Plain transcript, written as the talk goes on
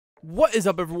What is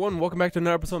up, everyone? Welcome back to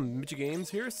another episode of Mitchey Games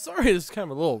here. Sorry, this is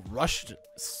kind of a little rushed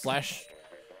slash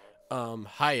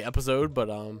high episode,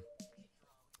 but I'm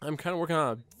kind of working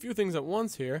on a few things at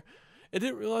once here. I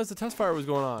didn't realize the Testfire was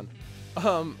going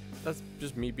on. That's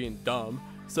just me being dumb.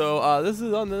 So this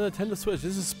is on the Nintendo Switch.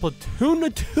 This is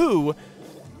Splatoon 2,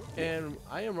 and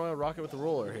I am running a rocket with the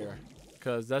roller here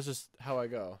because that's just how I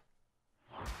go.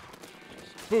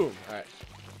 Boom! All right.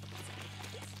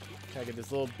 Gotta get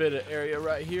this little bit of area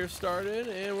right here started,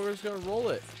 and we're just gonna roll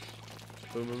it.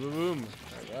 Boom, boom, boom, boom.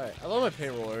 All right. I love my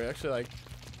paint roller. Actually, like,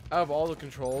 out of all the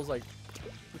controls, like,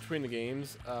 between the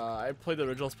games, I played the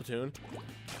original Splatoon.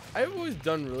 I've always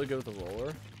done really good with the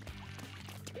roller,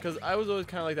 because I was always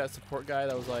kind of like that support guy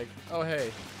that was like, oh,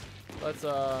 hey, let's,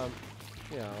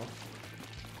 you know,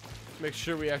 make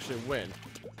sure we actually win.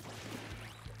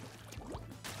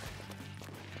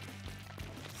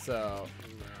 So,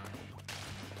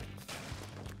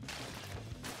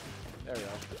 there we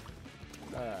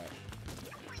go. Alright.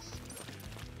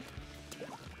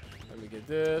 Let me get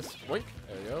this. Boink.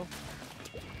 There we go.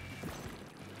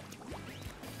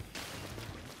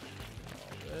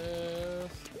 All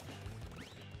this.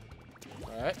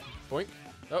 Alright. Boink.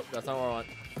 Oh, that's not what I want.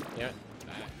 Damn it.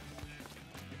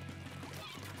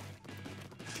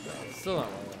 No, still not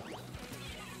what I want.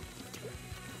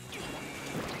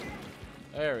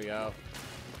 There we go.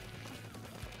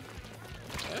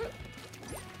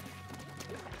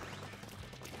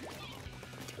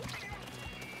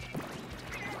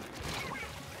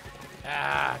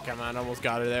 Ah, come on, almost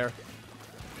got her there.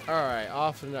 Alright,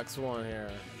 off to the next one here.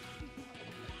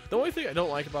 The only thing I don't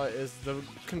like about it is the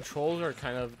controls are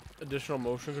kind of additional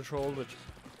motion controls, which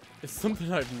is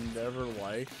something I've never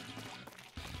liked.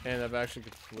 And I've actually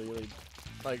completely,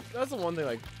 like, that's the one thing,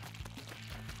 like,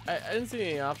 I didn't see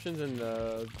any options in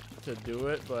the, to do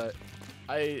it, but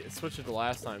I switched it the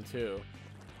last time too.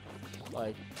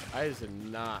 Like, I just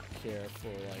did not care for,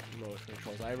 like, motion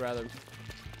controls. I'd rather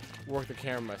work the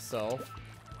camera myself,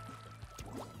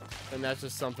 and that's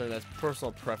just something that's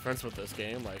personal preference with this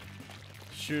game. Like,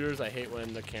 shooters, I hate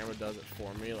when the camera does it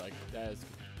for me. Like, that is,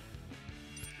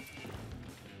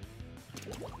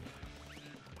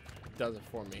 does it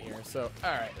for me here. So,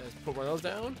 all right, let's put one of those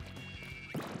down.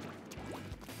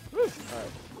 Woo. All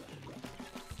right.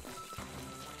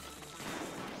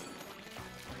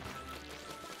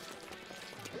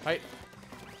 Height.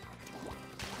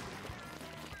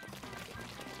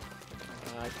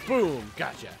 Boom!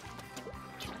 Gotcha.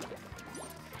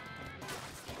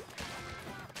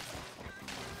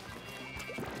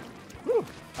 Woo!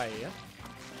 Hiya.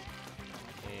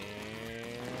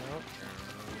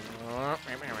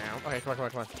 Okay, come on, come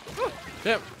on, come on.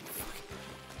 Damn!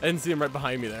 I didn't see him right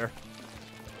behind me there.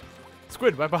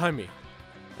 Squid, right behind me.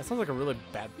 That sounds like a really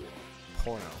bad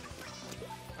porno.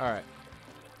 Alright.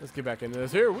 Let's get back into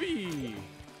this here. Whee!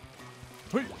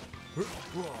 Whee!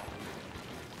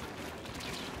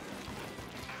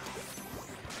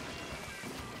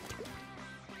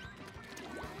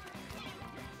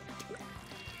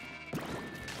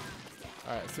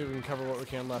 Alright, see if we can cover what we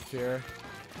can left here.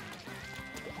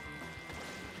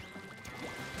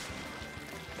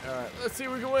 Alright, let's see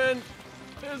if we can win.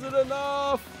 Is it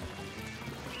enough?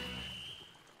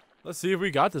 Let's see if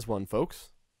we got this one,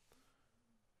 folks.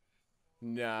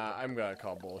 Nah, I'm gonna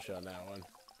call bullshit on that one.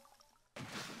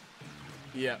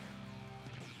 Yep.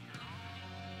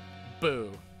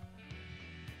 Boo.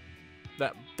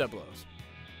 That blows.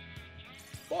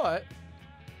 But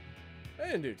I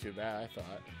didn't do too bad, I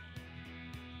thought.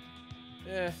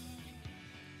 Yeah.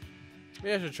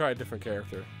 Maybe I should try a different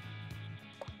character.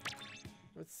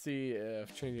 Let's see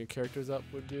if changing characters up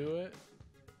would do it.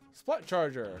 Splat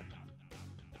charger.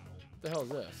 What the hell is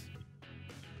this?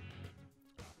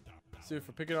 Suit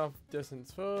for picking off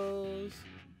distance foes.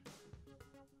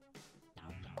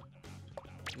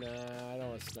 Nah, I don't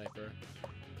want a sniper.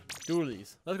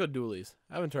 Dualies. Let's go dualies.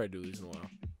 I haven't tried dualies in a while.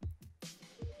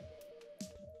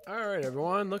 Alright,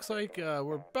 everyone. Looks like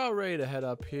we're about ready to head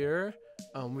up here.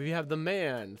 We have the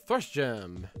man, Thrust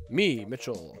Gem, me,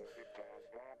 Mitchell,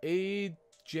 A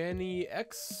Jenny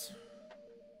X,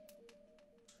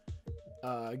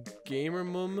 Gamer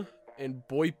Mum, and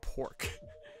Boy Pork.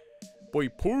 Boy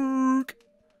Pork.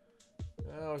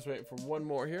 I was waiting for one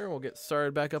more here. We'll get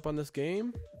started back up on this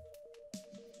game.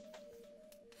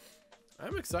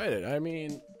 I'm excited. I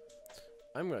mean,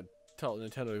 I'm gonna tell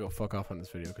Nintendo to go fuck off on this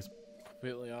video because,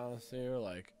 completely honest here,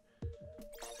 like,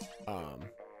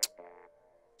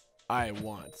 I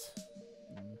want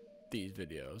these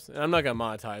videos, and I'm not gonna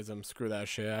monetize them. Screw that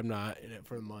shit. I'm not in it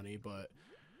for the money, but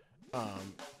I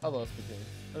love Splatoon.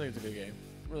 I think it's a good game.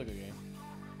 Really good game.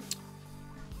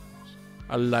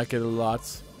 I like it a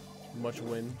lot. much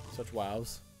win such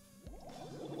wows.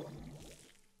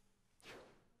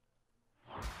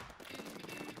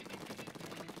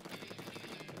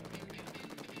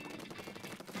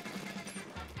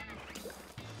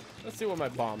 Let's see what my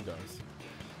bomb does.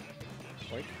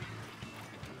 Wait.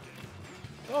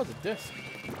 Oh, it's a disc.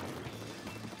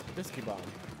 Disky bomb.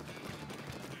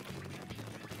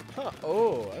 Huh.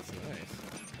 Oh, that's nice.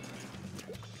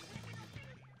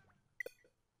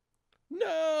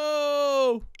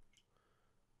 No!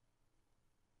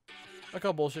 I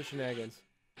call bullshit shenanigans.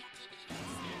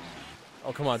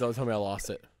 Oh, come on. Don't tell me I lost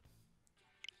it.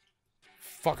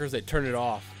 Fuckers, they turned it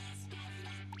off.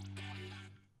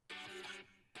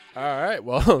 Alright,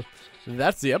 well,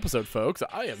 that's the episode, folks.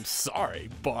 I am sorry,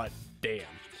 but damn.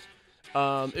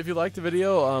 If you liked the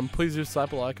video, please do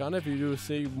slap a like on it. If you do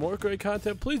see more great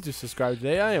content, please do subscribe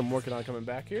today. I am working on coming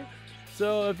back here.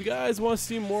 So if you guys want to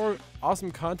see more awesome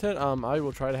content, I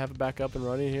will try to have it back up and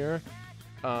running here.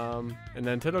 And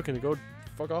Nintendo can go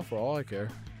fuck off for all I care.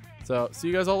 So, see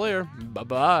you guys all later.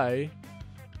 Bye-bye.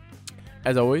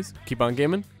 As always, keep on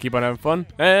gaming, keep on having fun,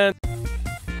 and...